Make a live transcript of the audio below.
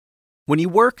When you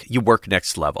work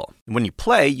next level. And when you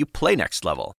play next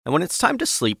level. And when it's time to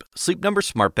sleep, Sleep Number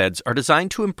smart beds are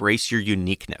designed to embrace your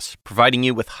uniqueness, providing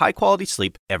you with high-quality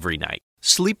sleep every night.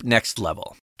 Sleep next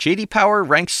level. J.D. Power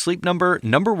ranks Sleep Number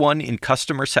number 1 in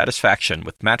customer satisfaction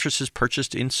with mattresses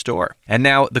purchased in-store. And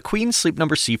now, the Queen Sleep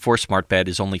Number C4 smart bed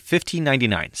is only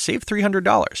 $1,599. Save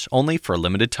 $300, only for a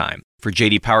limited time. For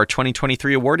J.D. Power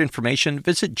 2023 award information,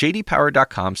 visit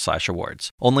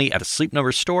jdpower.com/awards. Only at a Sleep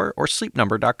Number store or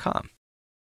sleepnumber.com.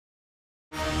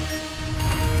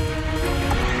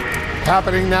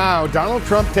 Happening now, Donald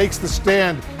Trump takes the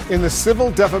stand in the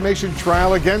civil defamation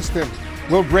trial against him.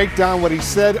 We'll break down what he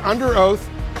said under oath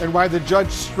and why the judge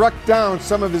struck down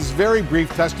some of his very brief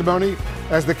testimony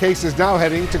as the case is now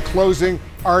heading to closing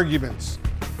arguments.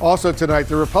 Also tonight,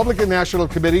 the Republican National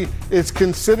Committee is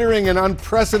considering an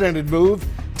unprecedented move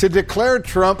to declare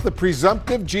Trump the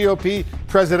presumptive GOP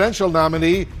presidential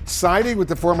nominee, siding with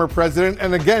the former president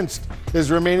and against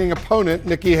his remaining opponent,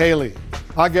 Nikki Haley.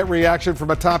 I'll get reaction from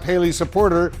a top Haley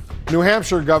supporter, New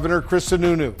Hampshire Governor Chris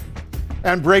Sununu.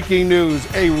 And breaking news,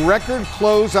 a record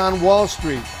close on Wall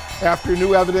Street after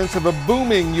new evidence of a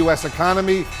booming U.S.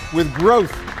 economy with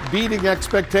growth beating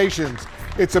expectations.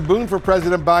 It's a boon for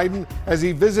President Biden as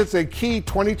he visits a key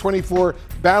 2024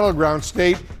 battleground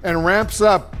state and ramps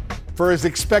up for his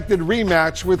expected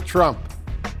rematch with Trump.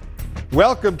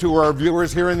 Welcome to our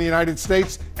viewers here in the United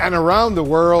States and around the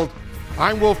world.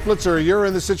 I'm Wolf Blitzer. You're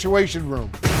in the Situation Room.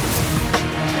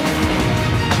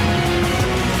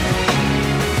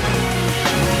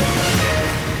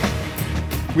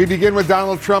 We begin with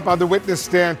Donald Trump on the witness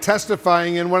stand,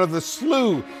 testifying in one of the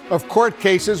slew of court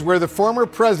cases where the former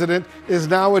president is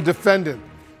now a defendant.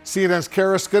 CNN's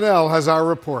Carroll has our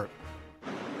report.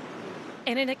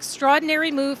 In an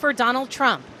extraordinary move for Donald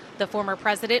Trump, the former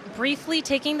president briefly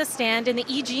taking the stand in the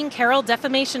E. Jean Carroll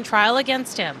defamation trial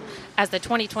against him, as the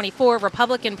 2024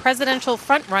 Republican presidential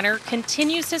frontrunner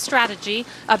continues his strategy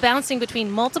of bouncing between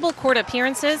multiple court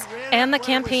appearances and the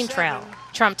campaign trail.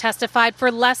 Trump testified for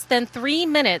less than 3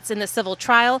 minutes in the civil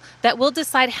trial that will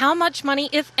decide how much money,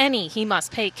 if any, he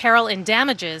must pay Carroll in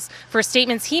damages for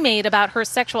statements he made about her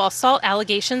sexual assault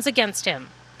allegations against him.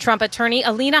 Trump attorney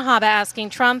Alina Habba asking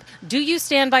Trump, "Do you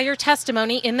stand by your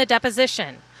testimony in the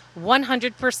deposition?"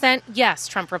 100% yes,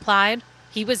 Trump replied.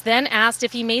 He was then asked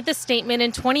if he made the statement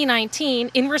in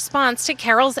 2019 in response to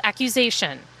Carroll's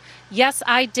accusation. "Yes,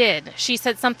 I did. She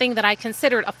said something that I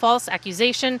considered a false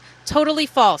accusation. Totally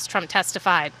false," Trump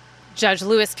testified. Judge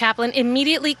Lewis Kaplan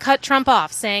immediately cut Trump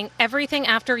off, saying everything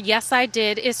after "yes, I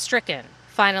did" is stricken.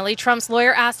 Finally, Trump's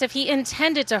lawyer asked if he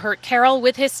intended to hurt Carroll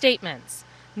with his statements.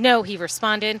 "No," he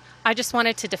responded. "I just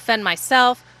wanted to defend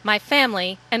myself, my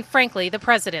family, and frankly, the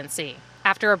presidency."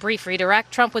 After a brief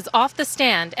redirect, Trump was off the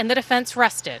stand and the defense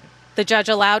rested. The judge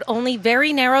allowed only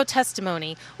very narrow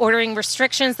testimony, ordering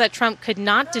restrictions that Trump could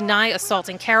not deny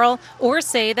assaulting Carroll or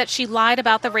say that she lied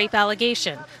about the rape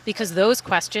allegation, because those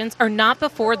questions are not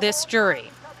before this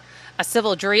jury. A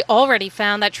civil jury already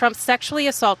found that Trump sexually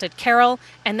assaulted Carroll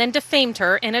and then defamed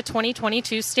her in a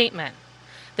 2022 statement.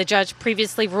 The judge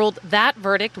previously ruled that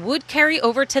verdict would carry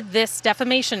over to this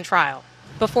defamation trial.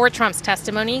 Before Trump's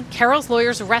testimony, Carroll's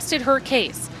lawyers rested her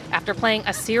case after playing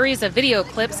a series of video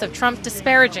clips of Trump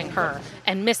disparaging her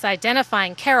and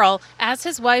misidentifying Carroll as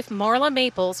his wife Marla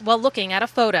Maples while looking at a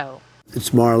photo.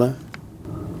 It's Marla.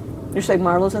 You're saying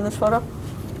Marla's in this photo?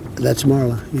 That's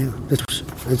Marla, yeah.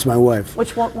 That's my wife.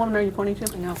 Which woman are you pointing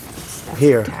to? No.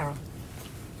 Here. Carroll.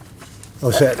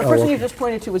 Oh, the person you just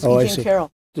pointed to was E. Jean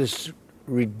Carroll. This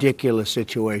ridiculous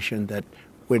situation that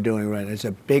we're doing right now. It's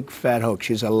a big fat hoax.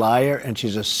 She's a liar and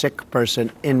she's a sick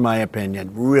person, in my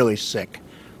opinion. Really sick.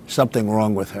 Something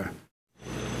wrong with her.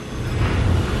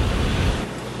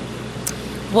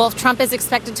 Wolf, Trump is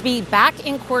expected to be back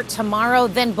in court tomorrow.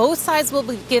 Then both sides will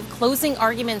give closing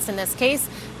arguments in this case.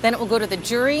 Then it will go to the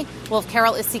jury. Wolf,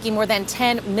 Carroll is seeking more than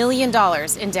 $10 million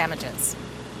in damages.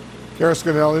 Kara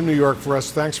Scannell in New York for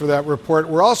us. Thanks for that report.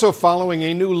 We're also following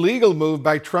a new legal move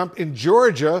by Trump in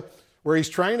Georgia, where he's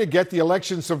trying to get the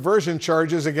election subversion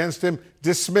charges against him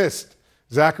dismissed.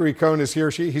 Zachary Cohn is here.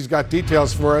 He's got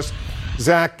details for us.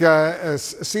 Zach,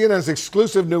 CNN's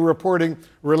exclusive new reporting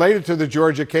related to the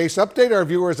Georgia case. Update our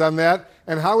viewers on that.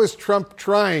 And how is Trump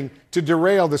trying to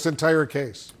derail this entire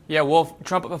case? Yeah, well,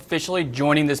 Trump officially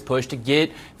joining this push to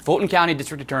get Fulton County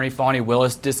District Attorney Fani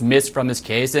Willis dismissed from this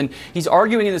case. And he's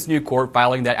arguing in this new court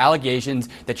filing that allegations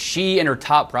that she and her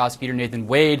top prosecutor, Nathan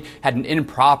Wade, had an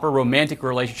improper romantic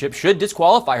relationship should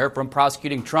disqualify her from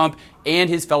prosecuting Trump and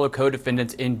his fellow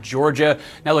co-defendants in Georgia.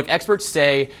 Now, look, experts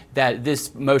say that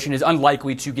this motion is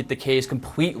unlikely to get the case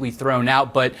completely thrown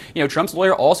out. But, Trump's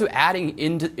lawyer also adding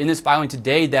in this filing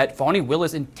today that Fani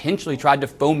Willis intentionally tried to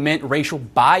foment racial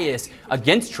bias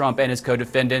against Trump and his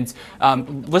co-defendants.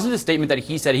 Listen to the statement that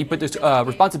he said. He put this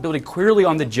responsibility clearly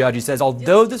on the judge. He says,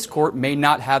 although this court may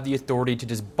not have the authority to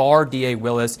disbar DA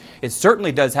Willis, it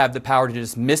certainly does have the power to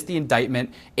dismiss the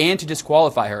indictment and to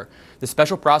disqualify her, the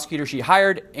special prosecutor she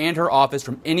hired, and her office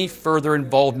from any further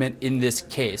involvement in this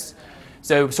case.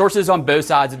 So sources on both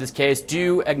sides of this case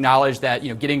do acknowledge that,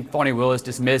 getting Fani Willis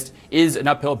dismissed is an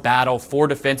uphill battle for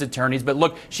defense attorneys. But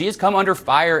look, she has come under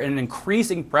fire and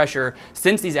increasing pressure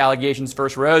since these allegations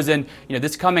first rose. And,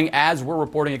 this coming as we're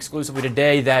reporting exclusively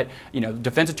today that,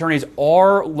 defense attorneys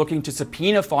are looking to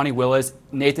subpoena Fani Willis,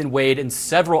 Nathan Wade, and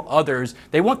several others.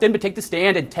 They want them to take the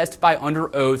stand and testify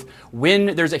under oath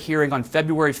when there's a hearing on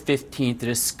February 15th to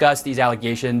discuss these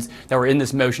allegations that were in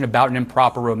this motion about an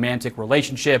improper romantic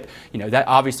relationship. That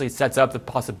obviously sets up the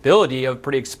possibility of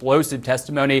pretty explosive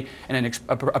testimony and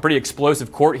a pretty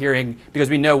explosive court hearing, because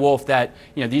we know, Wolf, that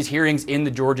these hearings in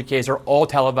the Georgia case are all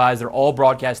televised, they're all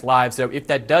broadcast live. So if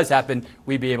that does happen,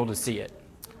 we'd be able to see it.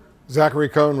 Zachary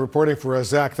Cohn reporting for us.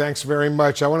 Zach, thanks very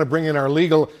much. I want to bring in our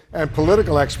legal and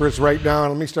political experts right now.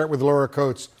 And let me start with Laura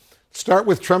Coates. Start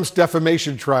with Trump's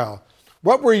defamation trial.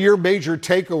 What were your major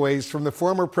takeaways from the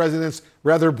former president's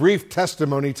rather brief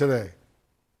testimony today?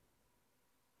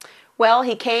 Well,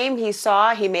 he came, he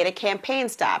saw, he made a campaign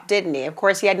stop, didn't he? Of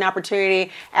course, he had an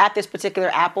opportunity at this particular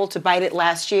apple to bite it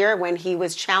last year when he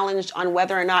was challenged on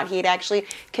whether or not he had actually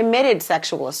committed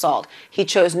sexual assault. He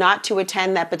chose not to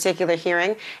attend that particular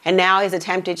hearing, and now he's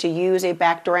attempted to use a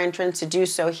backdoor entrance to do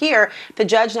so here, the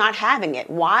judge not having it.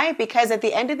 Why? Because at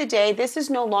the end of the day, this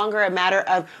is no longer a matter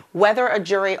of whether a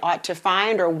jury ought to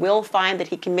find or will find that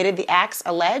he committed the acts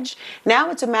alleged.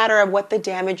 Now it's a matter of what the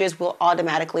damages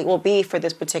will be for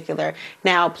this particular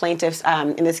now plaintiffs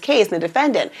in this case, and the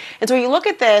defendant. And so when you look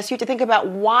at this, you have to think about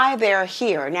why they're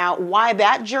here. Now, why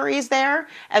that jury is there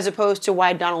as opposed to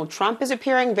why Donald Trump is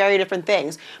appearing, very different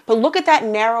things. But look at that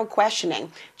narrow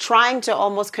questioning, trying to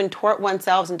almost contort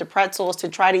oneself into pretzels to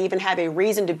try to even have a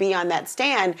reason to be on that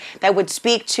stand that would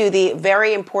speak to the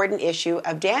very important issue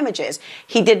of damages.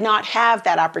 He did not have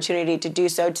that opportunity to do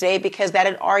so today because that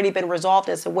had already been resolved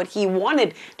as to what he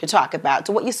wanted to talk about.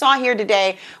 So what you saw here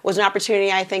today was an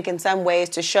opportunity, I think, in some ways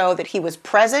to show that he was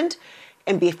present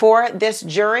and before this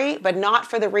jury, but not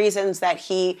for the reasons that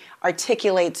he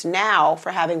articulates now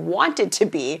for having wanted to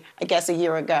be, I guess, a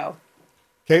year ago.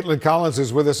 Caitlin Collins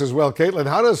is with us as well. Caitlin,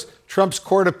 how does Trump's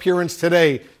court appearance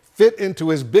today fit into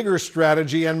his bigger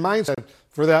strategy and mindset,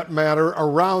 for that matter,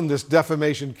 around this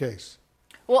defamation case?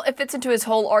 Well, it fits into his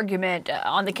whole argument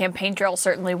on the campaign trail,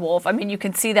 certainly, Wolf. I mean, you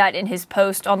can see that in his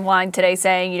post online today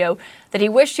saying, that he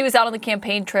wished he was out on the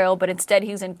campaign trail, but instead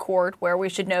he's in court, where we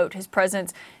should note his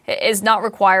presence is not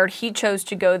required. He chose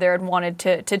to go there and wanted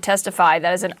to testify.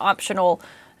 That is an optional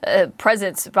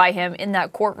presence by him in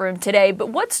that courtroom today. But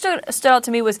what stood out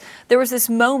to me was there was this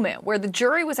moment where the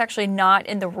jury was actually not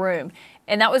in the room.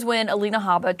 And that was when Alina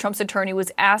Habba, Trump's attorney,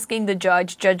 was asking the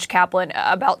judge, Judge Kaplan,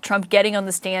 about Trump getting on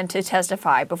the stand to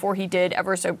testify before he did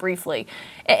ever so briefly.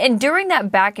 And during that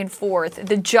back and forth,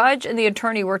 the judge and the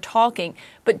attorney were talking,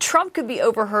 but Trump could be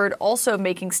overheard also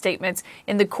making statements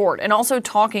in the court and also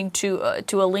talking to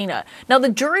Alina. Now, the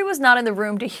jury was not in the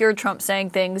room to hear Trump saying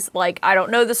things like, I don't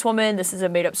know this woman, this is a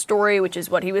made-up story, which is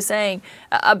what he was saying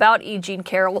about E. Jean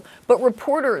Carroll. But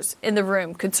reporters in the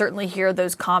room could certainly hear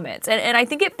those comments. And I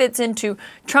think it fits into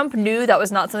Trump knew that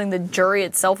was not something the jury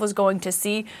itself was going to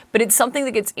see, but it's something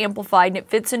that gets amplified, and it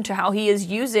fits into how he is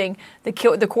using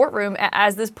the courtroom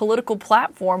as this political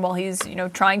platform while he's,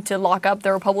 trying to lock up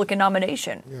the Republican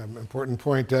nomination. Yeah, important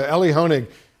point. Ellie Honig,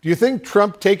 do you think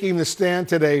Trump taking the stand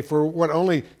today for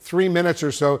only 3 minutes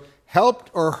or so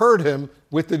helped or hurt him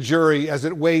with the jury as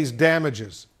it weighs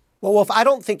damages? Well, Wolf, I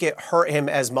don't think it hurt him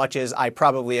as much as I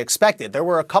probably expected. There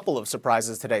were a couple of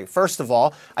surprises today. First of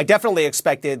all, I definitely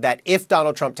expected that if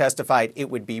Donald Trump testified, it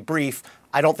would be brief.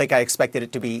 I don't think I expected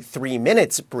it to be 3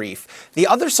 minutes brief. The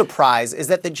other surprise is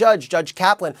that the judge, Judge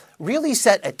Kaplan, really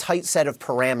set a tight set of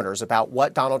parameters about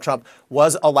what Donald Trump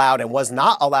was allowed and was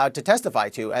not allowed to testify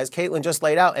to, as Caitlin just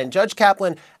laid out. And Judge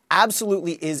Kaplan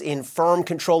absolutely is in firm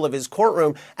control of his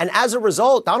courtroom. And as a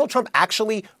result, Donald Trump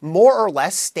actually more or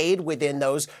less stayed within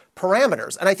those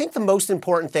parameters. And I think the most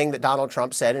important thing that Donald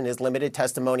Trump said in his limited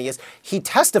testimony is he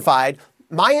testified,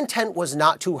 my intent was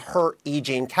not to hurt E.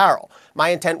 Jean Carroll.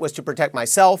 My intent was to protect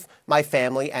myself, my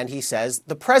family, and he says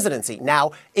the presidency.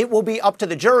 Now, it will be up to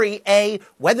the jury, A,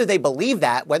 whether they believe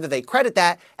that, whether they credit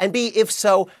that, and B, if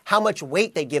so, how much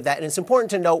weight they give that. And it's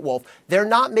important to note, Wolf, they're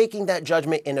not making that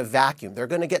judgment in a vacuum. They're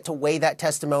going to get to weigh that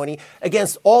testimony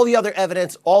against all the other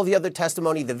evidence, all the other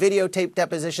testimony, the videotape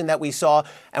deposition that we saw,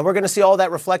 and we're going to see all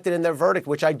that reflected in their verdict,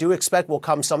 which I do expect will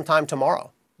come sometime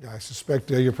tomorrow. Yeah, I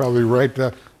suspect you're probably right.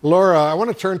 Laura, I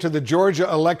want to turn to the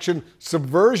Georgia election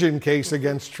subversion case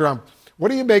against Trump.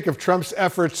 What do you make of Trump's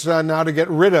efforts now to get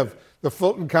rid of the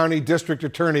Fulton County District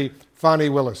Attorney, Fani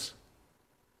Willis?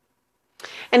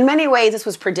 In many ways, this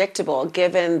was predictable,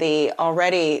 given the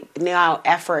already now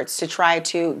efforts to try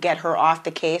to get her off the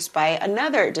case by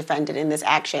another defendant in this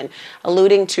action,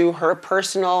 alluding to her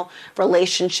personal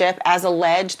relationship as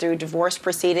alleged through divorce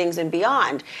proceedings and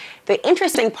beyond. The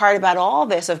interesting part about all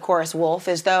this, of course, Wolf,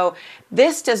 is though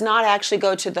this does not actually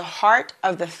go to the heart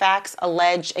of the facts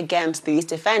alleged against these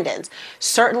defendants.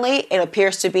 Certainly, it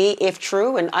appears to be, if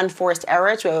true, an unforced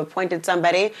error to have appointed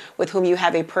somebody with whom you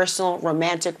have a personal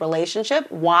romantic relationship.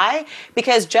 Why?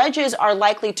 Because judges are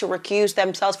likely to recuse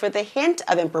themselves for the hint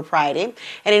of impropriety.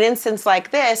 And in an instance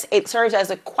like this, it serves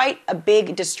as quite a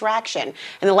big distraction.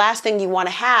 And the last thing you want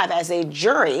to have as a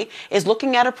jury is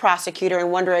looking at a prosecutor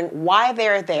and wondering why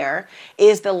they're there.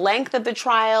 Is the length of the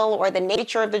trial or the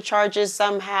nature of the charges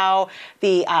somehow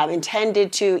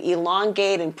intended to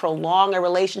elongate and prolong a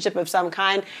relationship of some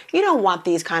kind? You don't want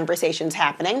these conversations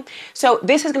happening. So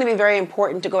this is going to be very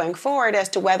important to going forward as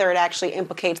to whether it actually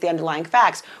implicates the underlying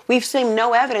facts. We've seen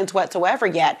no evidence whatsoever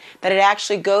yet that it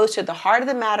actually goes to the heart of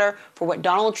the matter for what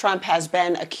Donald Trump has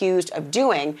been accused of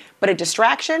doing. But a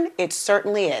distraction, it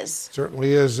certainly is.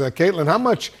 Certainly is. Caitlin, how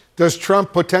much does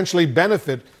Trump potentially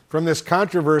benefit from this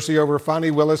controversy over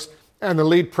Fani Willis and the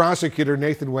lead prosecutor,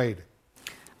 Nathan Wade?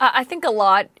 I think a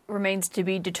lot remains to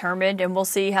be determined, and we'll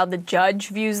see how the judge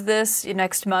views this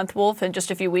next month, Wolf, in just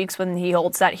a few weeks when he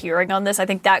holds that hearing on this. I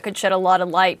think that could shed a lot of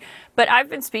light. But I've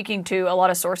been speaking to a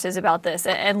lot of sources about this,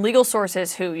 and legal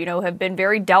sources who, have been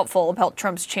very doubtful about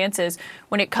Trump's chances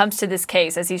when it comes to this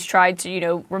case, as he's tried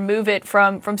to, remove it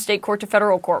from state court to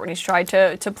federal court, when he's tried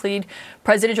to plead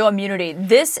presidential immunity.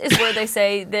 This is where they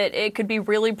say that it could be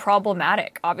really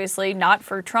problematic. Obviously, not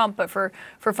for Trump, but for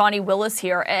Fani Willis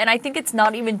here. And I think it's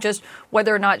not even just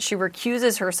whether or not she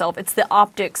recuses herself. It's the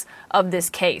optics of this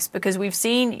case, because we've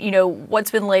seen,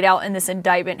 what's been laid out in this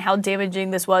indictment, how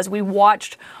damaging this was. We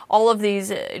watched all of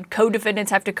these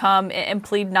co-defendants have to come and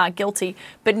plead not guilty.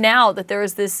 But now that there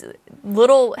is this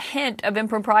little hint of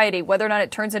impropriety, whether or not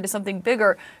it turns into something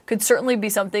bigger, could certainly be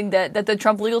something that the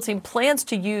Trump legal team plans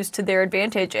to use to their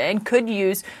advantage and could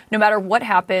use no matter what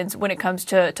happens when it comes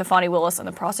to Fani Willis and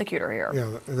the prosecutor here.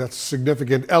 Yeah, that's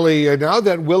significant. Ellie, now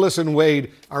that Willis and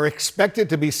Wade are expected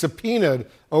to be subpoenaed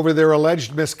over their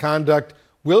alleged misconduct,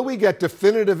 will we get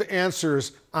definitive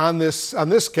answers on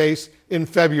this case in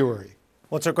February?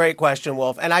 Well, it's a great question,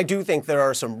 Wolf. And I do think there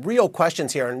are some real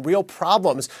questions here and real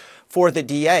problems for the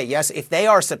DA. Yes, if they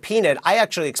are subpoenaed, I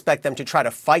actually expect them to try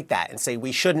to fight that and say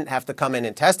we shouldn't have to come in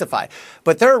and testify.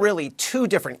 But there are really two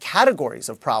different categories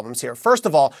of problems here. First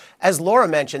of all, as Laura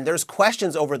mentioned, there's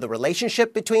questions over the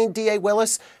relationship between DA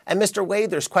Willis and Mr. Wade.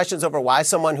 There's questions over why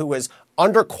someone who was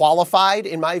underqualified,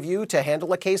 in my view, to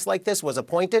handle a case like this was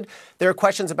appointed. There are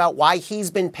questions about why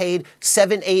he's been paid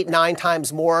 7, 8, 9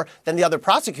 times more than the other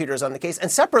prosecutors on the case. And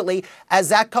separately, as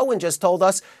Zach Cohen just told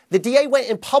us, the DA went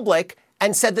in public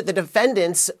and said that the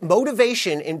defendants'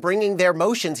 motivation in bringing their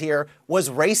motions here was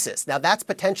racist. Now, that's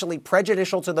potentially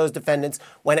prejudicial to those defendants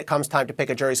when it comes time to pick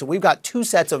a jury. So we've got two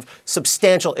sets of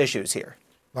substantial issues here.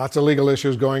 Lots of legal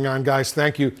issues going on, guys.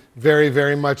 Thank you very,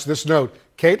 very much. This note,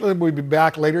 Caitlin will be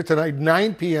back later tonight,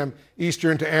 9 p.m.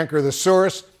 Eastern, to anchor The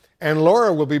Source. And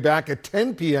Laura will be back at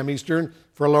 10 p.m. Eastern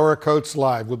for Laura Coates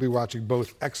Live. We'll be watching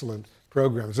both excellent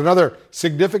programs. Another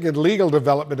significant legal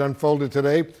development unfolded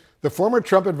today. The former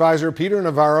Trump advisor, Peter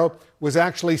Navarro, was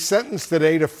actually sentenced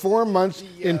today to 4 months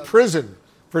in prison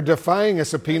for defying a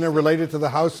subpoena related to the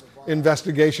House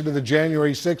investigation of the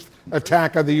January 6th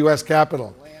attack on the U.S.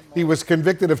 Capitol. He was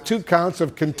convicted of 2 counts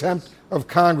of contempt of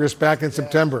Congress back in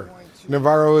September.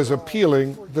 Navarro is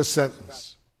appealing the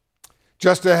sentence.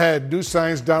 Just ahead, new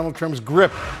signs Donald Trump's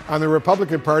grip on the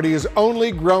Republican Party is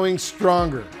only growing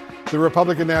stronger. The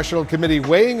Republican National Committee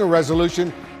weighing a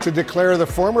resolution to declare the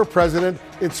former president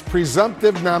its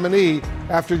presumptive nominee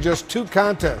after just 2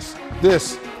 contests.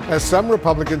 This, as some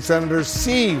Republican senators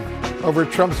seethe over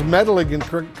Trump's meddling in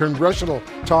congressional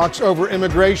talks over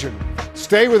immigration.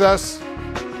 Stay with us.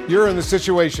 You're in the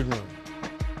Situation Room.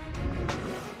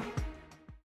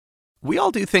 We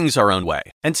all do things our own way.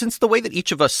 And since the way that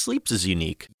each of us sleeps is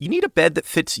unique, you need a bed that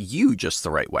fits you just the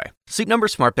right way. Sleep Number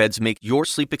smart beds make your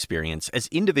sleep experience as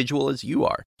individual as you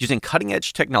are, using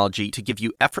cutting-edge technology to give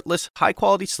you effortless,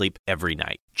 high-quality sleep every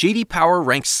night. J.D. Power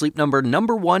ranks Sleep Number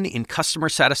 #1 in customer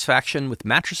satisfaction with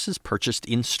mattresses purchased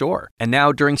in-store. And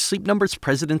now, during Sleep Number's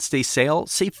President's Day sale,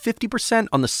 save 50%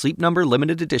 on the Sleep Number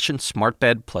Limited Edition smart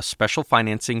bed plus special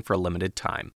financing for a limited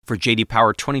time. For J.D.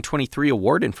 Power 2023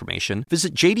 award information,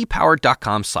 visit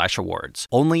jdpower.com/awards.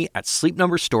 Only at Sleep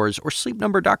Number stores or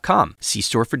sleepnumber.com. See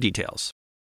store for details.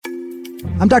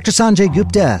 I'm Dr. Sanjay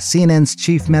Gupta, CNN's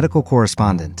chief medical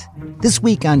correspondent. This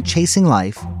week on Chasing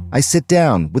Life, I sit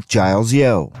down with Giles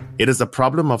Yeo. It is a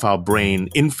problem of our brain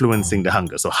influencing the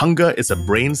hunger. So hunger is a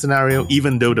brain scenario,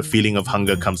 even though the feeling of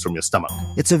hunger comes from your stomach.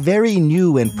 It's a very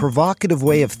new and provocative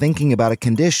way of thinking about a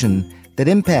condition that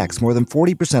impacts more than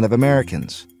 40% of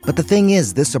Americans. But the thing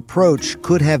is, this approach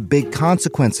could have big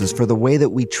consequences for the way that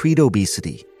we treat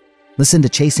obesity. Listen to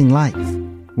Chasing Life,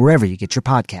 wherever you get your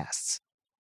podcasts.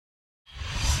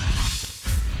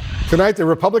 Tonight, the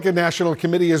Republican National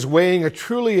Committee is weighing a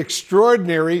truly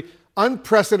extraordinary,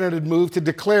 unprecedented move to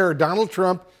declare Donald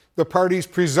Trump the party's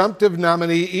presumptive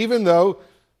nominee, even though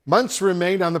months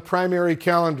remain on the primary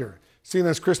calendar.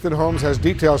 CNN's Kristen Holmes has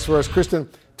details for us. Kristen,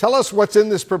 tell us what's in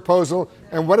this proposal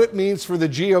and what it means for the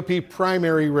GOP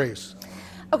primary race.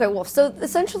 Okay, well, so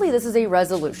essentially this is a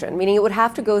resolution, meaning it would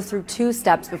have to go through two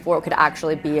steps before it could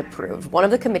actually be approved. One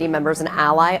of the committee members, an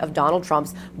ally of Donald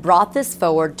Trump's, brought this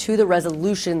forward to the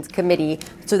resolutions committee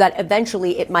so that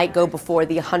eventually it might go before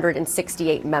the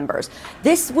 168 members.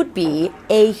 This would be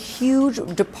a huge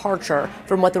departure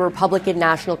from what the Republican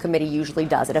National Committee usually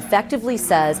does. It effectively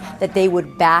says that they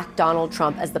would back Donald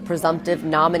Trump as the presumptive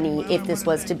nominee if this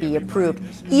was to be approved,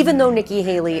 even though Nikki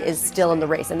Haley is still in the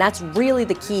race. And that's really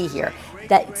the key here.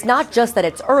 That it's not just that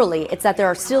it's early, it's that there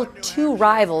are still two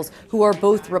rivals who are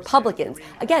both Republicans.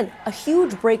 Again, a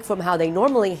huge break from how they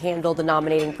normally handle the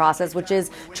nominating process, which is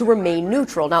to remain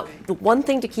neutral. Now, the one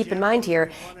thing to keep in mind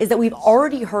here is that we've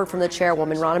already heard from the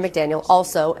chairwoman, Ronna McDaniel,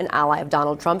 also an ally of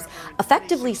Donald Trump's,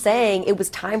 effectively saying it was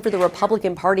time for the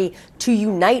Republican Party to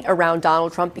unite around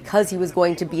Donald Trump because he was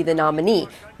going to be the nominee.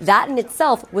 That in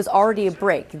itself was already a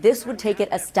break. This would take it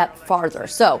a step farther.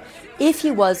 So if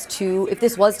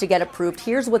this was to get approved,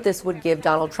 here's what this would give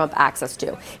Donald Trump access to.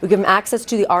 It would give him access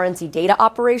to the RNC data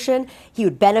operation. He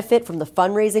would benefit from the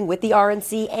fundraising with the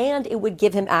RNC, and it would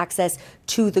give him access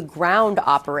to the ground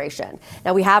operation.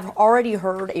 Now, we have already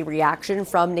heard a reaction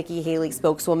from Nikki Haley,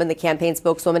 spokeswoman, the campaign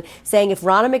spokeswoman, saying if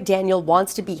Ronna McDaniel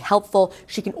wants to be helpful,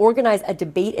 she can organize a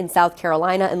debate in South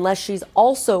Carolina unless she's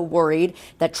also worried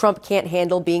that Trump can't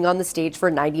handle being on the stage for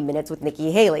 90 minutes with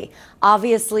Nikki Haley.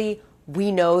 Obviously,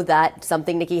 we know that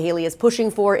something Nikki Haley is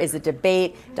pushing for is a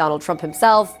debate. Donald Trump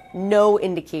himself, no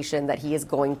indication that he is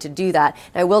going to do that.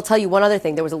 And I will tell you one other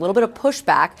thing. There was a little bit of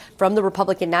pushback from the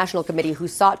Republican National Committee who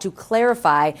sought to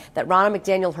clarify that Ronna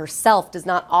McDaniel herself does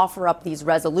not offer up these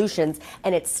resolutions,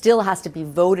 and it still has to be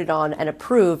voted on and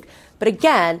approved. But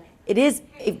again, it is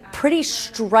a pretty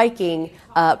striking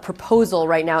proposal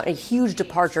right now, a huge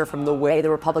departure from the way the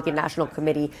Republican National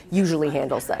Committee usually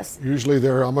handles this. Usually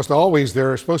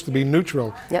they're supposed to be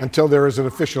neutral until there is an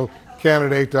official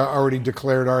candidate already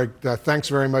declared. All right, thanks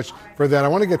very much for that. I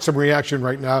want to get some reaction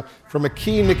right now from a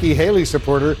key Nikki Haley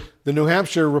supporter, the New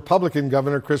Hampshire Republican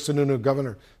governor, Chris Sununu.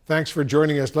 Governor, thanks for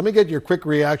joining us. Let me get your quick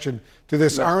reaction to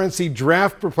this RNC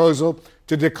draft proposal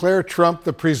to declare Trump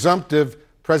the presumptive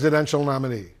presidential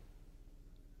nominee.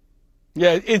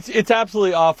 Yeah, it's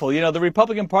absolutely awful. You know, the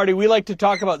Republican Party, we like to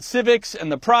talk about civics and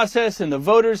the process and the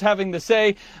voters having the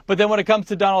say. But then when it comes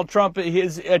to Donald Trump,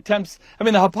 his attempts,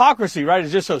 the hypocrisy, right,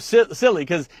 is just so silly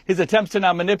because his attempts to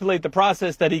now manipulate the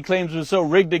process that he claims was so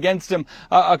rigged against him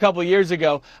a couple of years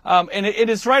ago. And it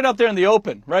is right out there in the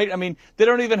open, right? I mean, they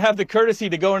don't even have the courtesy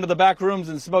to go into the back rooms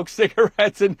and smoke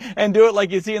cigarettes and do it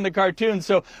like you see in the cartoons.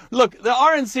 So, look, the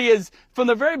RNC is, from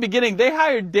the very beginning, they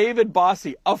hired David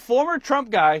Bossie, a former Trump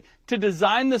guy, to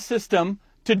design the system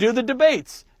to do the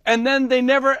debates. And then they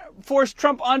never forced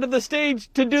Trump onto the stage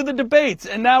to do the debates.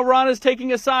 And now Ron is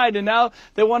taking a side, and now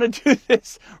they want to do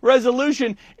this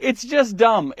resolution. It's just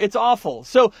dumb. It's awful.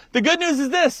 So the good news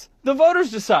is this. The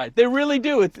voters decide. They really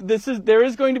do. There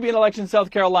is going to be an election in South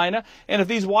Carolina. And if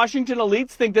these Washington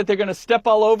elites think that they're going to step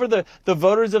all over the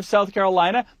voters of South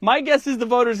Carolina, my guess is the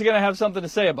voters are going to have something to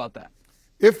say about that.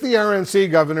 If the RNC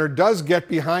governor does get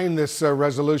behind this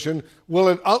resolution, will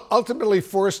it ultimately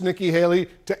force Nikki Haley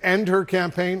to end her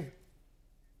campaign?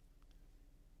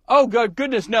 Oh,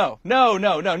 goodness, no.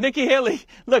 Nikki Haley,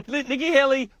 look, Nikki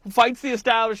Haley fights the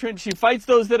establishment. She fights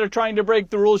those that are trying to break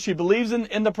the rules. She believes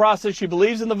in the process. She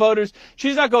believes in the voters.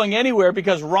 She's not going anywhere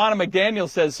because Ronna McDaniel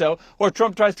says so or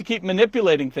Trump tries to keep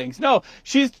manipulating things. No,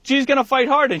 she's going to fight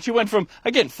hard. And she went from,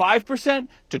 again, 5%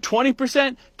 to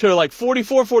 20% to like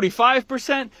 44,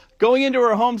 45%. Going into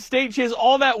her home state, she has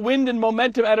all that wind and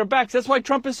momentum at her back. That's why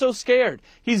Trump is so scared.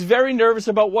 He's very nervous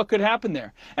about what could happen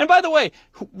there. And by the way,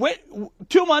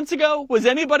 2 months ago, was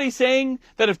anybody saying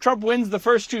that if Trump wins the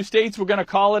first 2 states, we're going to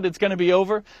call it, it's going to be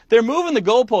over? They're moving the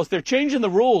goalposts. They're changing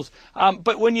the rules.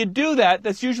 But when you do that,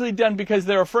 that's usually done because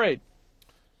they're afraid.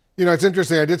 You know, it's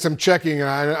interesting. I did some checking.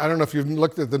 I don't know if you've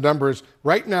looked at the numbers.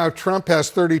 Right now, Trump has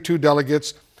 32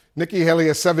 delegates. Nikki Haley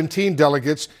has 17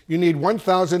 delegates. You need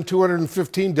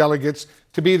 1,215 delegates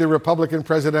to be the Republican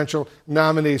presidential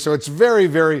nominee. So it's very,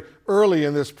 very early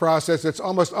in this process. It's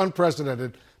almost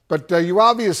unprecedented. But you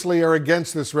obviously are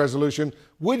against this resolution.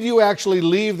 Would you actually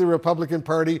leave the Republican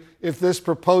Party if this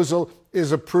proposal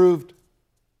is approved?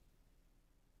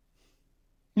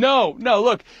 No.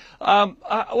 Look,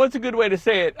 what's a good way to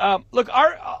say it? Look,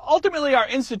 ultimately our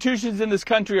institutions in this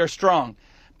country are strong.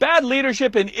 Bad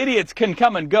leadership and idiots can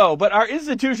come and go, but our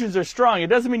institutions are strong. It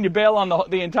doesn't mean you bail on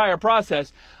the entire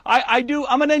process.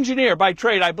 I'm an engineer by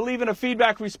trade. I believe in a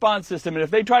feedback response system. And if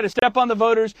they try to step on the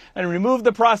voters and remove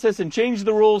the process and change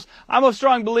the rules, I'm a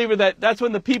strong believer that that's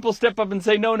when the people step up and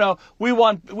say, no, we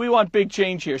want big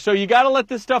change here. So you got to let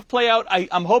this stuff play out.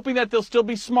 I'm hoping that they'll still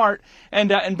be smart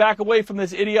and back away from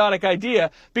this idiotic idea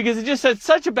because it just sets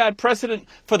such a bad precedent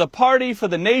for the party, for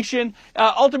the nation.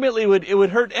 Ultimately, it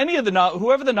would hurt any of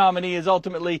whoever the nominee is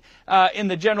ultimately in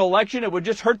the general election. It would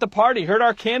just hurt the party, hurt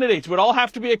our candidates. Would all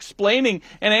have to be explaining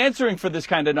and answering for this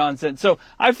kind of nonsense. So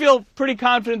I feel pretty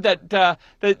confident that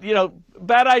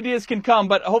bad ideas can come,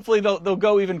 but hopefully they'll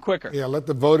go even quicker. Yeah, let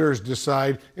the voters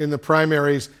decide in the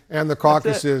primaries and the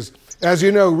caucuses. As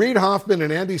you know, Reid Hoffman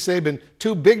and Andy Sabin,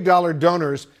 2 big-dollar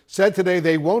donors, said today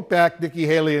they won't back Nikki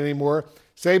Haley anymore.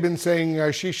 Sabin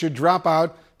saying she should drop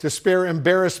out to spare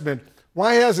embarrassment.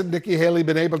 Why hasn't Nikki Haley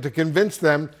been able to convince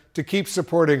them to keep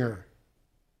supporting her?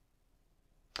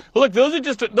 Well, look, those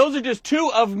are just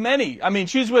 2 of many. I mean,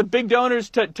 she's with big donors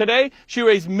today. She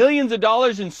raised millions of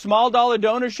dollars in small dollar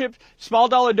donors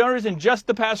in just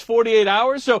the past 48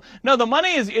 hours. So, no, the money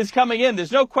is coming in.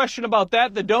 There's no question about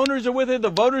that. The donors are with her. The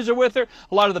voters are with her.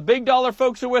 A lot of the big dollar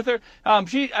folks are with her.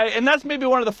 And that's maybe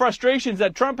one of the frustrations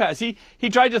that Trump has. He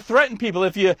tried to threaten people.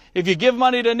 If you give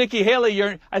money to Nikki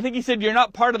Haley, I think he said you're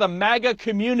not part of the MAGA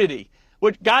community.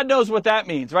 Which God knows what that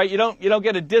means, right? You don't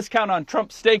get a discount on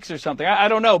Trump steaks or something. I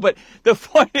don't know, but the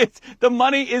point is the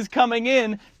money is coming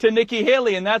in to Nikki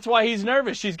Haley, and that's why he's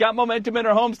nervous. She's got momentum in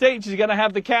her home state. She's going to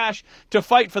have the cash to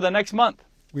fight for the next month.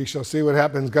 We shall see what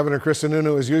happens. Governor Chris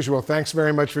Sununu, as usual, thanks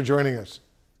very much for joining us.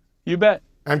 You bet.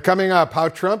 And coming up, how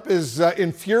Trump is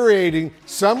infuriating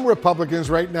some Republicans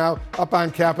right now up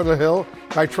on Capitol Hill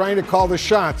by trying to call the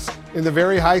shots in the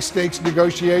very high-stakes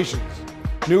negotiations.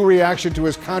 New reaction to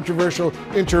his controversial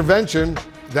intervention.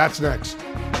 That's next.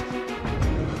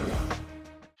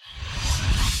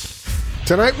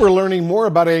 Tonight, we're learning more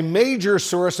about a major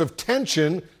source of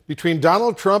tension between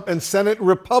Donald Trump and Senate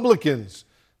Republicans.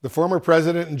 The former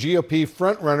president and GOP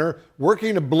frontrunner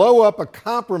working to blow up a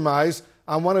compromise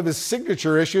on one of his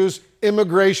signature issues,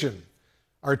 immigration.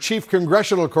 Our chief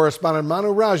congressional correspondent,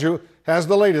 Manu Raju, has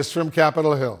the latest from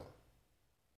Capitol Hill.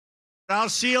 I'll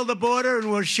seal the border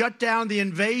and we'll shut down the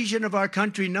invasion of our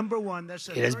country. Number one.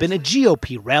 It has been a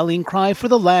GOP rallying cry for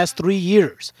the last 3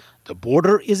 years. The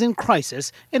border is in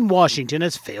crisis and Washington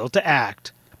has failed to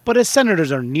act. But as senators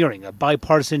are nearing a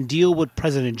bipartisan deal with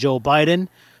President Joe Biden,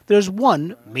 there's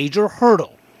one major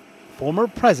hurdle: former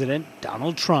President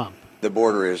Donald Trump. The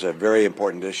border is a very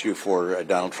important issue for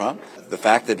Donald Trump. The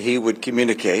fact that he would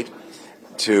communicate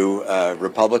to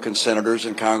Republican senators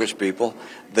and congresspeople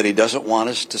that he doesn't want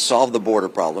us to solve the border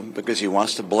problem because he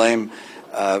wants to blame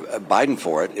Biden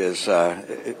for it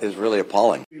is really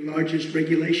appalling.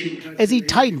 As he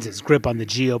tightens his grip on the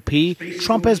GOP,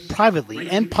 Trump has privately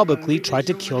and publicly tried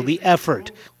to kill the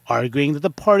effort, arguing that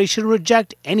the party should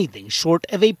reject anything short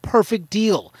of a perfect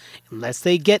deal unless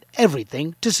they get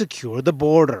everything to secure the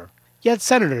border. Yet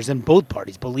senators in both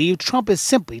parties believe Trump is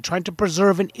simply trying to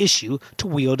preserve an issue to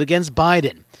wield against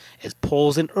Biden, as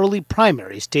polls in early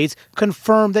primary states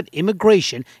confirm that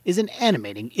immigration is an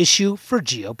animating issue for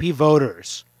GOP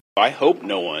voters. I hope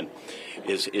no one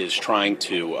is trying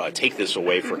to take this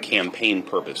away for campaign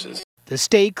purposes. The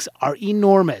stakes are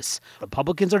enormous.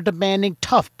 Republicans are demanding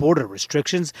tough border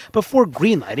restrictions before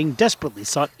greenlighting desperately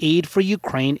sought aid for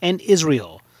Ukraine and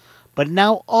Israel. but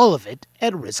now all of it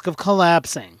at risk of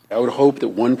collapsing. I would hope that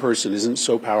one person isn't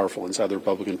so powerful inside the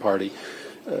Republican Party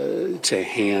to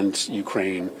hand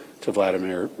Ukraine to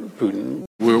Vladimir Putin.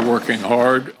 We're working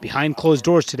hard. Behind closed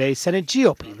doors today, Senate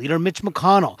GOP leader Mitch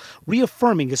McConnell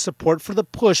reaffirming his support for the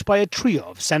push by a trio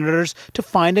of senators to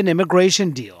find an immigration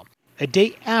deal, a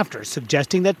day after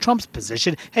suggesting that Trump's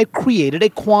position had created a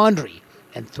quandary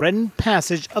and threatened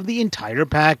passage of the entire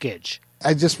package.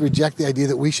 I just reject the idea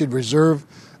that we should reserve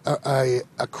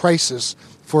a crisis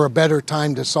for a better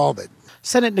time to solve it.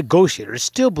 Senate negotiators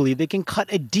still believe they can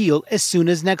cut a deal as soon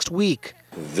as next week.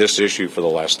 This issue for the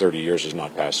last 30 years has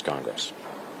not passed Congress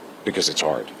because it's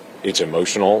hard. It's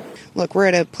emotional. Look, we're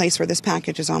at a place where this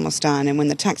package is almost done, and when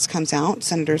the text comes out,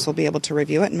 senators will be able to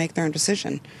review it and make their own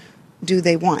decision. Do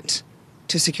they want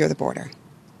to secure the border?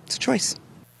 It's a choice.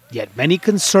 Yet many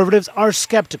conservatives are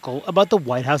skeptical about the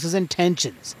White House's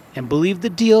intentions and believe the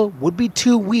deal would be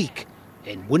too weak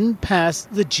and wouldn't pass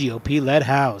the GOP-led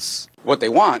House. What they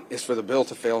want is for the bill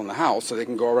to fail in the House so they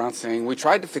can go around saying, we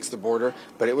tried to fix the border,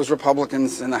 but it was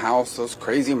Republicans in the House, those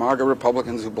crazy MAGA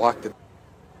Republicans who blocked it.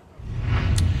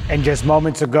 And just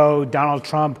moments ago, Donald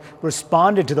Trump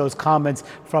responded to those comments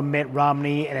from Mitt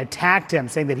Romney and attacked him,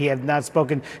 saying that he had not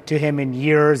spoken to him in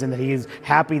years and that he's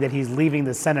happy that he's leaving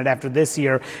the Senate after this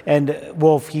year. And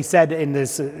Wolf, he said in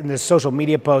this social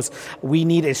media post, we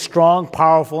need a strong,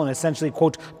 powerful, and essentially,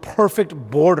 quote, perfect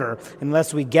border.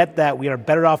 Unless we get that, we are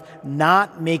better off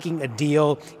not making a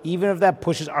deal, even if that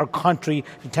pushes our country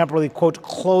to temporarily, quote,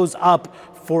 close up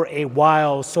for a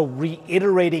while. So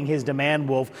reiterating his demand,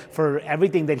 Wolf, for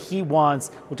everything that he wants,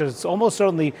 which is almost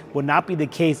certainly would not be the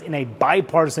case in a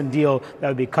bipartisan deal that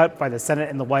would be cut by the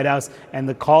Senate and the White House. And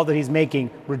the call that he's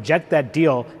making, reject that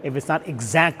deal if it's not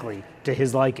exactly to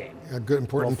his liking. A good,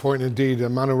 important point indeed.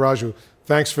 Manu Raju,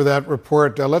 thanks for that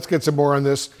report. Let's get some more on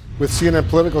this with CNN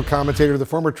political commentator, the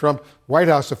former Trump White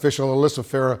House official, Alyssa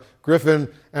Farah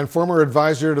Griffin, and former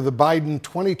advisor to the Biden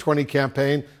 2020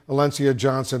 campaign, Alencia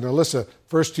Johnson. Alyssa,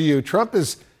 first to you. Trump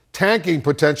is tanking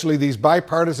potentially these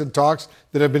bipartisan talks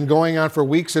that have been going on for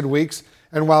weeks and weeks.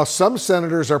 And while some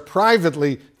senators are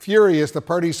privately furious, the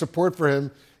party's support for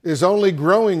him is only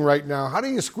growing right now. How do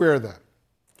you square that?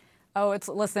 Oh, it's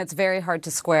very hard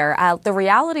to square. The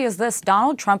reality is this: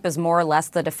 Donald Trump is more or less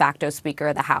the de facto Speaker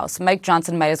of the House. Mike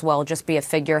Johnson might as well just be a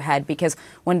figurehead, because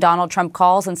when Donald Trump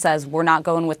calls and says we're not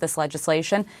going with this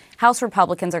legislation, House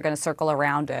Republicans are going to circle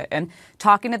around it. And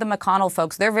talking to the McConnell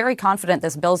folks, they're very confident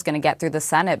this bill is going to get through the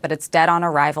Senate, but it's dead on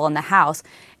arrival in the House.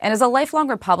 And as a lifelong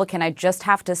Republican, I just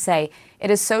have to say,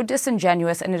 it is so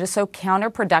disingenuous and it is so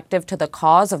counterproductive to the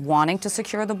cause of wanting to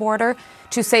secure the border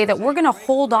to say that we're going to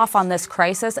hold off on this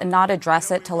crisis and not address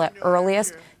it till at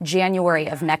earliest January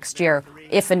of next year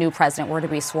if a new president were to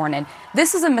be sworn in.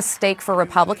 This is a mistake for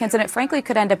Republicans, and it frankly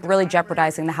could end up really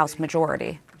jeopardizing the House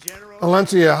majority.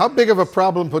 Alencia, how big of a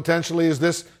problem potentially is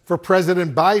this for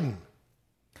President Biden?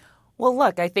 Well,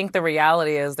 look, I think the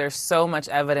reality is there's so much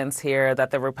evidence here that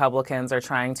the Republicans are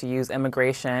trying to use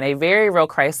immigration, a very real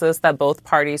crisis that both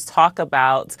parties talk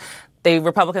about. The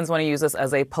Republicans want to use this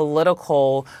as a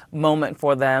political moment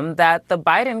for them, that the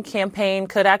Biden campaign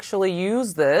could actually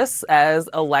use this as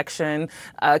election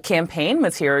campaign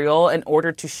material in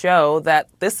order to show that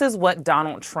this is what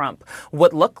Donald Trump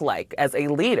would look like as a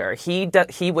leader. He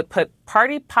would put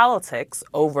party politics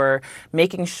over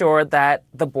making sure that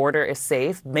the border is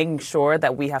safe, making sure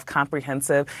that we have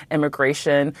comprehensive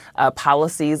immigration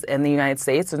policies in the United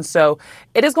States. And so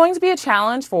it is going to be a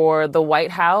challenge for the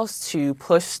White House to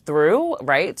push through,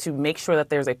 right, to make sure that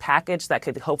there's a package that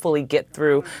could hopefully get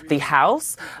through the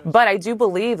House. But I do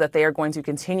believe that they are going to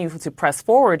continue to press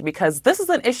forward, because this is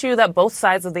an issue that both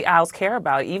sides of the aisles care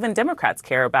about. Even Democrats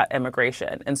care about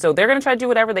immigration. And so they're going to try to do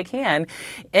whatever they can.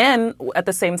 And at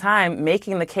the same time,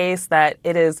 making the case that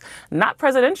it is not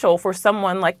presidential for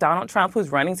someone like Donald Trump,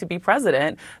 who's running to be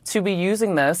president, to be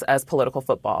using this as political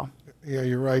football. Yeah,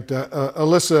 you're right.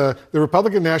 Alyssa, the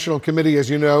Republican National Committee, as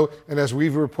you know, and as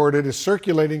we've reported, is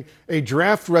circulating a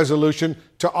draft resolution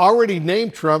to already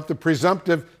name Trump the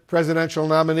presumptive presidential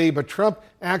nominee. But Trump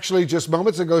actually just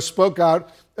moments ago spoke out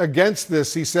against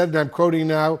this. He said, and I'm quoting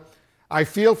now, "I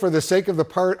feel for the sake of the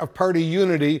party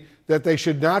unity that they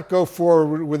should not go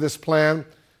forward with this plan,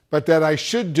 but that I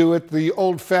should do it the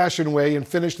old-fashioned way and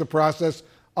finish the process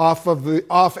off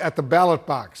at the ballot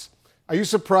box." Are you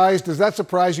surprised? Does that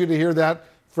surprise you to hear that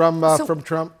from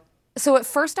Trump? So at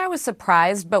first I was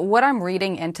surprised, but what I'm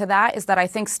reading into that is that I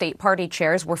think state party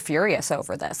chairs were furious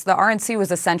over this. The RNC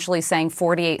was essentially saying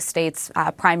 48 states'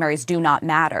 primaries do not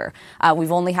matter.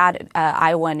 We've only had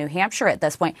Iowa and New Hampshire at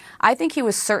this point. I think he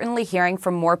was certainly hearing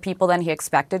from more people than he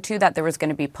expected to that there was going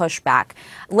to be pushback.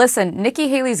 Listen, Nikki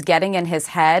Haley's getting in his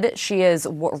head. She is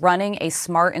running a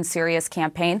smart and serious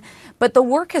campaign, but the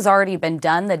work has already been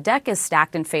done. The deck is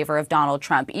stacked in favor of Donald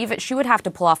Trump. Even she would have to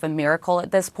pull off a miracle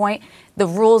at this point. The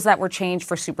rules that were changed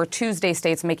for Super Tuesday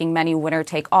states, making many winner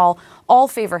take all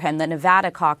favor him. The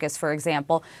Nevada caucus, for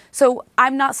example. So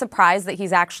I'm not surprised that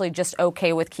he's actually just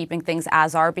okay with keeping things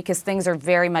as are, because things are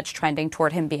very much trending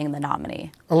toward him being the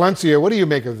nominee. Alencia, what do you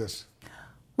make of this?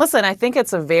 Listen, I think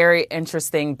it's a very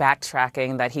interesting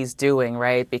backtracking that he's doing,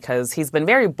 right? Because he's been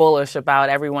very bullish about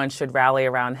everyone should rally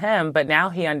around him, but now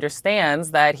he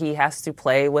understands that he has to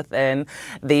play within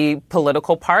the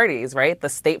political parties, right? The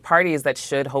state parties that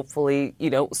should hopefully,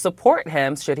 support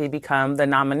him should he become the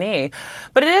nominee.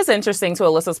 But it is interesting, to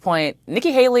Alyssa's point,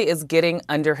 Nikki Haley is getting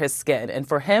under his skin. And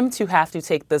for him to have to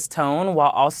take this tone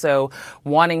while also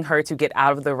wanting her to get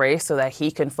out of the race so that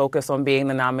he can focus on being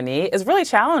the nominee is really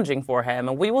challenging for him.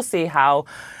 And we will see how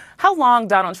long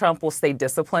Donald Trump will stay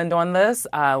disciplined on this.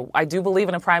 I do believe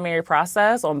in a primary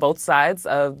process on both sides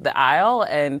of the aisle,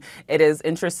 and it is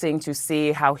interesting to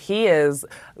see how he is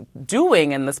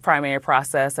doing in this primary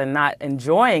process and not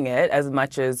enjoying it as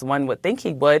much as one would think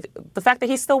he would. The fact that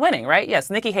he's still winning, right? Yes,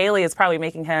 Nikki Haley is probably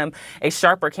making him a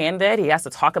sharper candidate. He has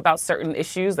to talk about certain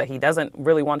issues that he doesn't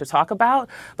really want to talk about,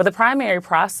 but the primary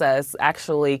process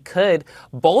actually could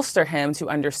bolster him to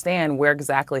understand where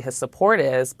exactly his support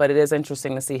is. But it is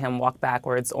interesting to see him walk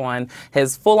backwards on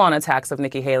his full-on attacks of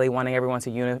Nikki Haley, wanting everyone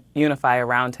to unify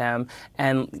around him,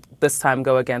 and this time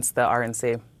go against the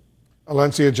RNC.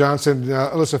 Alencia Johnson,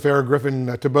 Alyssa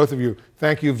Farah-Griffin, to both of you,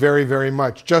 thank you very, very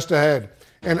much. Just ahead,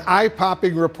 an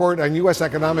eye-popping report on U.S.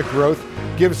 economic growth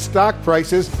gives stock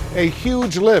prices a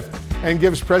huge lift and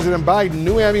gives President Biden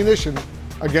new ammunition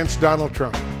against Donald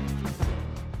Trump.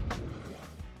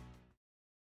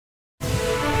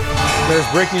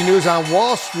 There's breaking news on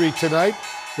Wall Street tonight.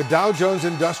 The Dow Jones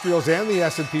Industrials and the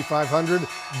S&P 500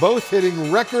 both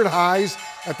hitting record highs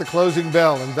at the closing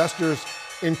bell. Investors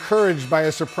encouraged by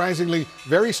a surprisingly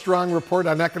very strong report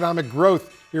on economic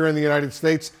growth here in the United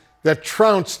States that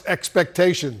trounced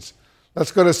expectations.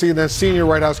 Let's go to CNN senior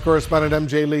White House correspondent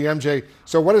MJ Lee. MJ,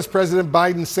 so what is President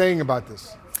Biden saying about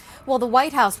this? Well, the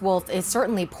White House, Wolf, is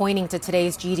certainly pointing to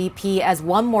today's GDP as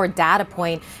one more data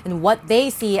point in what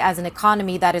they see as an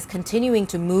economy that is continuing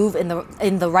to move in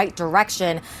the right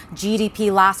direction.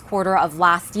 GDP last quarter of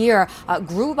last year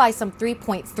grew by some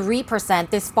 3.3%.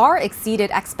 This far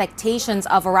exceeded expectations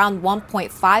of around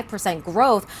 1.5%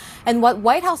 growth. And what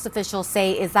White House officials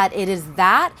say is that it is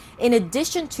that, in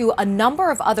addition to a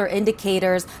number of other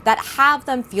indicators that have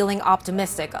them feeling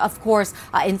optimistic. Of course,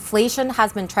 inflation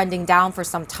has been trending down for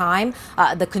some time.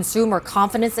 The Consumer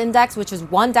Confidence Index, which is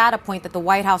one data point that the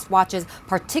White House watches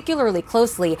particularly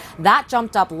closely, that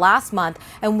jumped up last month.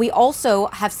 And we also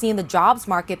have seen the jobs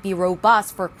market be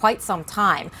robust for quite some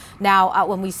time. Now,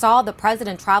 when we saw the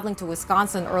president traveling to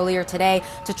Wisconsin earlier today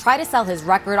to try to sell his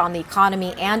record on the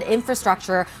economy and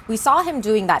infrastructure, we saw him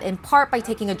doing that in part by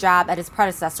taking a jab at his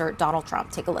predecessor, Donald Trump.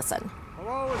 Take a listen.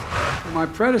 My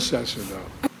predecessor,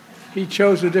 though, he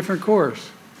chose a different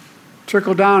course.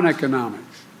 Trickle-down economics.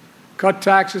 Cut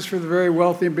taxes for the very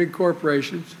wealthy and big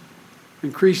corporations,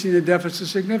 increasing the deficit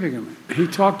significantly. He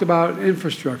talked about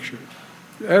infrastructure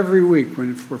every week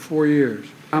for 4 years.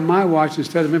 On my watch,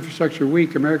 instead of infrastructure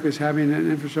week, America's having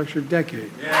an infrastructure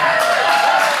decade.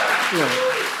 Yeah.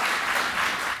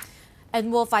 And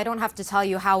Wolf, I don't have to tell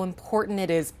you how important it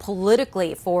is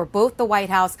politically for both the White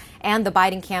House and the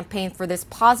Biden campaign for this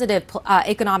positive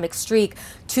economic streak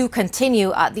to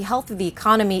continue. The health of the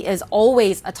economy is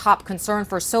always a top concern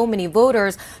for so many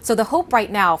voters. So the hope right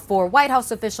now for White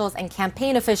House officials and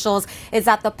campaign officials is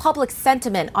that the public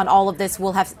sentiment on all of this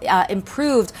will have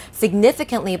improved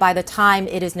significantly by the time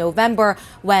it is November,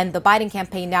 when the Biden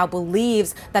campaign now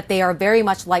believes that they are very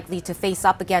much likely to face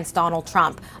up against Donald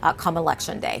Trump come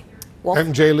Election Day. Wolf?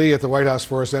 MJ Lee at the White House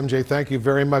for us. MJ, thank you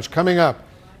very much. Coming up,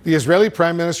 the Israeli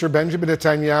Prime Minister Benjamin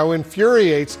Netanyahu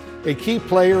infuriates a key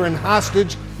player in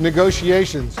hostage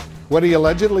negotiations. What he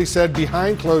allegedly said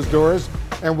behind closed doors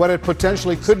and what it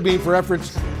potentially could mean for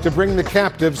efforts to bring the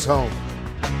captives home.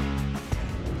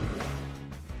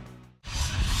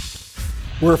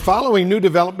 We're following new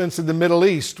developments in the Middle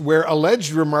East, where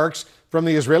alleged remarks from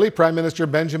the Israeli Prime Minister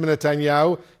Benjamin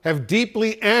Netanyahu have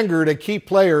deeply angered a key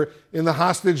player in the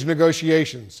hostage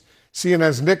negotiations.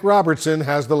 CNN's Nick Robertson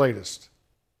has the latest.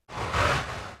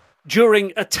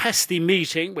 During a testy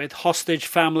meeting with hostage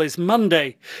families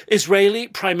Monday, Israeli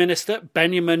Prime Minister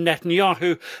Benjamin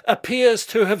Netanyahu appears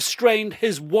to have strained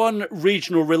his one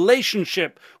regional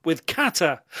relationship with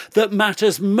Qatar that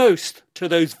matters most to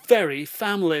those very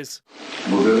families.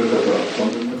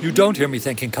 You don't hear me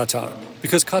thinking Qatar,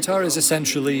 because Qatar is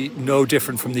essentially no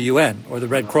different from the UN or the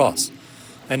Red Cross,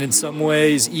 and in some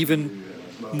ways even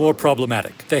more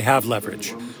problematic. They have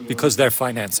leverage because they're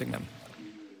financing them.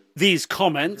 These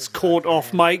comments, caught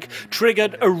off mic,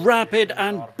 triggered a rapid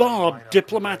and barbed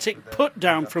diplomatic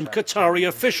put-down from Qatari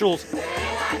officials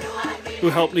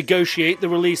who helped negotiate the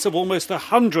release of almost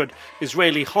 100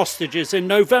 Israeli hostages in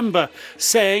November,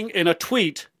 saying in a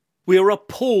tweet, "We are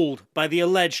appalled by the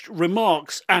alleged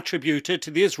remarks attributed to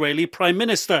the Israeli Prime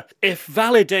Minister, if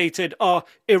validated, are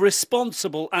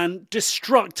irresponsible and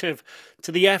destructive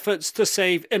to the efforts to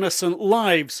save innocent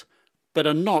lives, but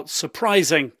are not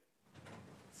surprising."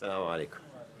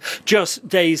 Just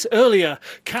days earlier,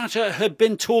 Qatar had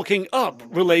been talking up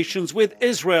relations with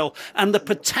Israel and the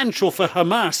potential for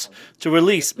Hamas to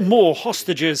release more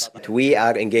hostages. We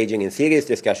are engaging in serious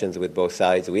discussions with both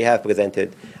sides. We have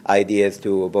presented ideas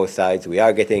to both sides. We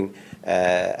are getting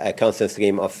a constant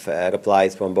stream of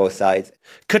replies from both sides.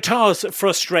 Qatar's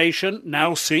frustration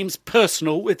now seems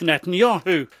personal with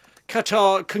Netanyahu.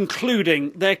 Qatar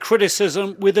concluding their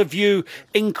criticism with a view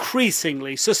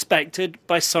increasingly suspected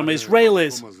by some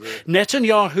Israelis.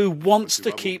 Netanyahu wants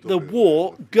to keep the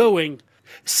war going,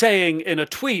 saying in a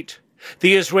tweet,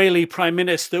 the Israeli Prime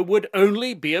Minister would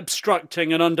only be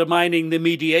obstructing and undermining the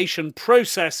mediation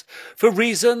process for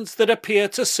reasons that appear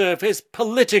to serve his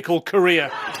political career.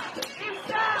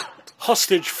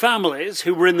 Hostage families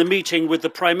who were in the meeting with the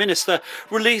Prime Minister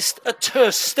released a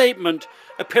terse statement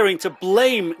appearing to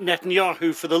blame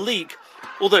Netanyahu for the leak,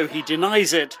 although he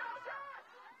denies it.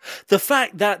 The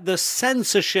fact that the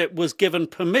censorship was given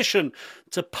permission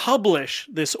to publish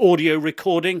this audio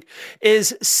recording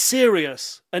is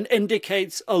serious and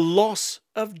indicates a loss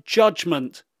of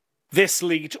judgment. This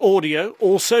leaked audio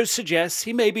also suggests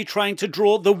he may be trying to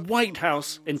draw the White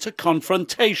House into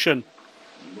confrontation.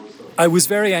 I was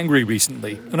very angry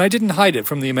recently, and I didn't hide it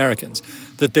from the Americans,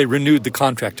 that they renewed the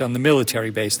contract on the military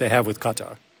base they have with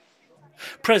Qatar.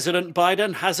 President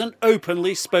Biden hasn't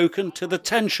openly spoken to the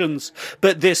tensions,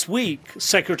 but this week,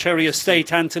 Secretary of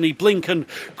State Antony Blinken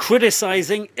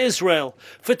criticizing Israel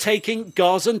for taking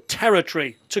Gazan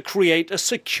territory to create a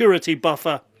security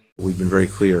buffer. We've been very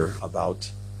clear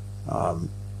about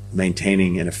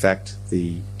maintaining, in effect,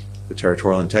 the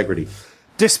territorial integrity.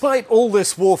 Despite all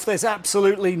this, Wolf, there's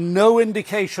absolutely no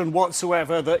indication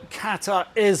whatsoever that Qatar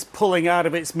is pulling out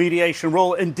of its mediation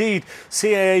role. Indeed,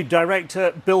 CIA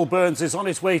Director Bill Burns is on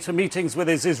his way to meetings with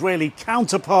his Israeli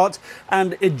counterpart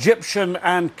and Egyptian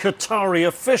and Qatari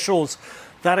officials.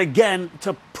 That again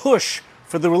to push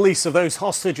for the release of those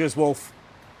hostages, Wolf.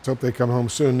 Let's hope they come home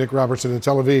soon. Nick Robertson in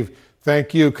Tel Aviv.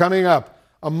 Thank you. Coming up,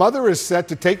 a mother is set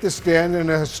to take the stand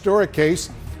in a historic case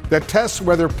that tests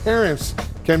whether parents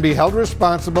can be held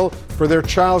responsible for their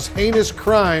child's heinous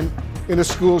crime in a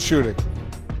school shooting.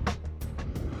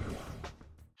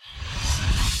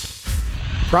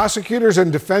 Prosecutors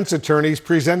and defense attorneys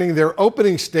presenting their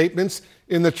opening statements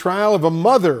in the trial of a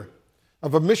mother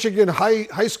of a Michigan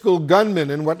high school gunman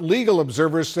in what legal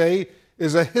observers say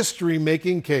is a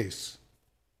history-making case.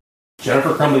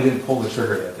 Jennifer Crumbley didn't pull the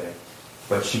trigger that day,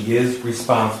 but she is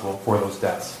responsible for those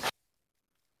deaths.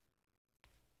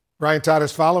 Brian Todd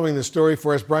is following the story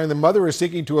for us. Brian, the mother is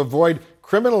seeking to avoid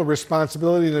criminal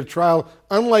responsibility in a trial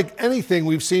unlike anything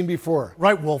we've seen before.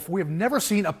 Right, Wolf. We have never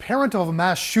seen a parent of a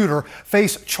mass shooter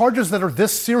face charges that are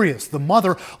this serious. The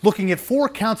mother looking at 4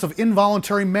 counts of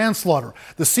involuntary manslaughter.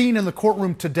 The scene in the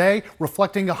courtroom today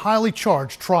reflecting a highly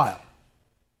charged trial.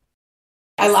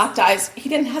 I locked eyes. He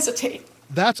didn't hesitate.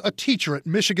 That's a teacher at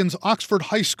Michigan's Oxford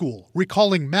High School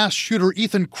recalling mass shooter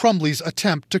Ethan Crumbley's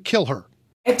attempt to kill her.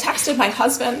 I texted my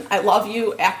husband, "I love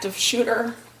you, active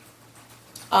shooter."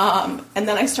 And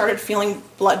then I started feeling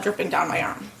blood dripping down my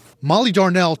arm. Molly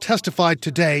Darnell testified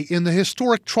today in the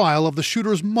historic trial of the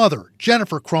shooter's mother,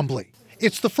 Jennifer Crumbley.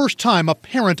 It's the first time a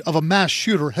parent of a mass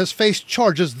shooter has faced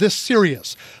charges this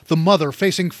serious. The mother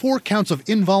facing 4 counts of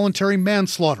involuntary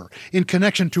manslaughter in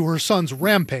connection to her son's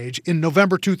rampage in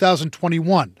November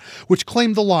 2021, which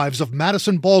claimed the lives of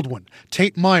Madison Baldwin,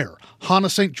 Tate Meyer, Hannah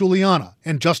St. Juliana,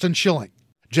 and Justin Schilling.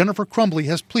 Jennifer Crumbley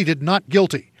has pleaded not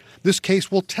guilty. This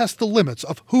case will test the limits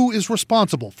of who is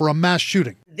responsible for a mass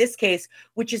shooting. This case,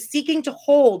 which is seeking to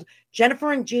hold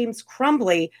Jennifer and James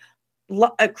Crumbley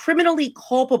criminally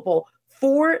culpable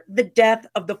for the death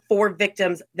of the 4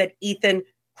 victims that Ethan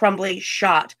Crumbley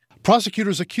shot.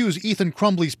 Prosecutors accuse Ethan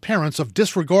Crumbley's parents of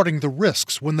disregarding the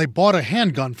risks when they bought a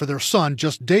handgun for their son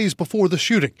just days before the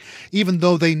shooting, even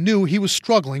though they knew he was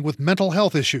struggling with mental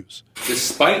health issues.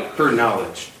 Despite her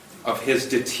knowledge of his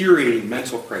deteriorating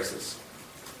mental crisis,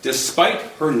 despite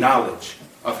her knowledge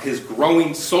of his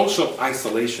growing social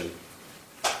isolation,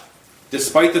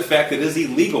 despite the fact that it is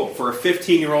illegal for a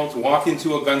 15-year-old to walk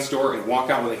into a gun store and walk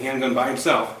out with a handgun by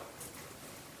himself,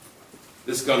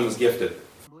 this gun was gifted.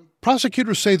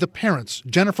 Prosecutors say the parents,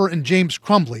 Jennifer and James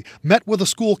Crumbley, met with a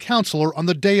school counselor on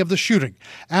the day of the shooting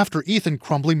after Ethan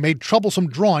Crumbley made troublesome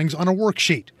drawings on a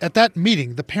worksheet. At that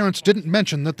meeting, the parents didn't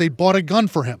mention that they'd bought a gun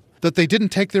for him, that they didn't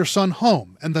take their son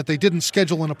home, and that they didn't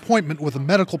schedule an appointment with a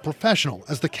medical professional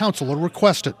as the counselor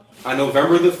requested. On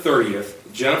November the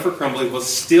 30th, Jennifer Crumbley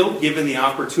was still given the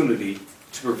opportunity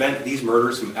to prevent these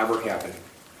murders from ever happening.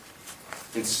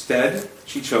 Instead,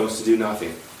 she chose to do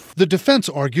nothing. The defense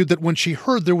argued that when she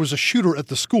heard there was a shooter at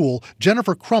the school,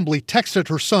 Jennifer Crumbley texted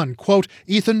her son, quote,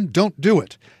 "Ethan, don't do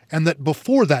it," and that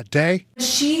before that day,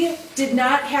 she did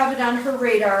not have it on her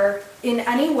radar in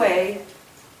any way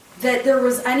that there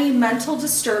was any mental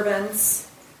disturbance,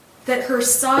 that her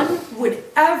son would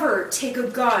ever take a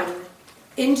gun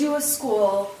into a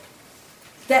school,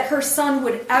 that her son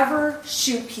would ever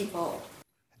shoot people.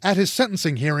 At his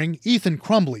sentencing hearing, Ethan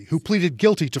Crumbley, who pleaded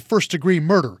guilty to first-degree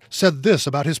murder, said this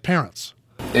about his parents.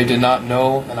 They did not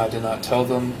know, and I did not tell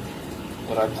them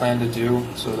what I planned to do,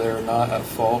 so they are not at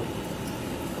fault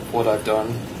of what I've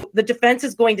done. The defense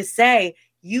is going to say,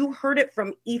 you heard it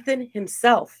from Ethan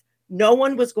himself. No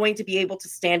one was going to be able to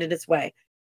stand in his way.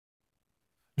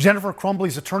 Jennifer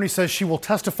Crumbley's attorney says she will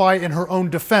testify in her own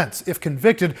defense. If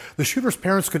convicted, the shooter's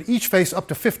parents could each face up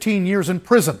to 15 years in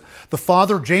prison. The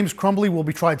father, James Crumbley, will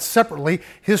be tried separately.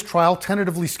 His trial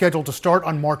tentatively scheduled to start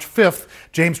on March 5th.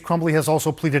 James Crumbley has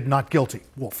also pleaded not guilty.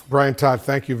 Wolf. Brian Todd,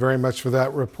 thank you very much for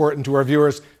that report. And to our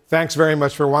viewers, thanks very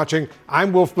much for watching.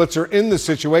 I'm Wolf Blitzer in the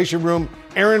Situation Room.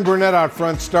 Aaron Burnett out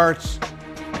front starts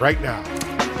right now.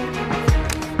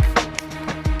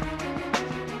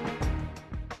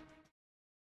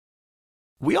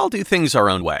 We all do things our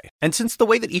own way. And since the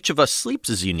way that each of us sleeps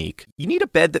is unique, you need a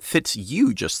bed that fits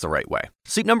you just the right way.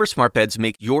 Sleep Number smart beds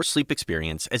make your sleep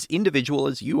experience as individual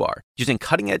as you are, using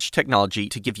cutting-edge technology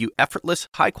to give you effortless,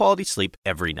 high-quality sleep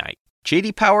every night.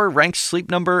 J.D. Power ranks Sleep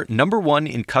Number #1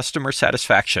 in customer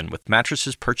satisfaction with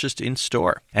mattresses purchased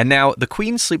in-store. And now, the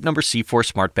Queen Sleep Number C4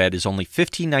 smart bed is only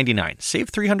 $15.99.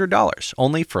 Save $300,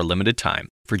 only for a limited time.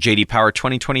 For J.D. Power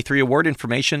 2023 award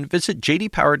information, visit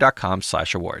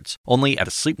jdpower.com/awards. Only at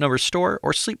a Sleep Number store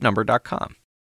or sleepnumber.com.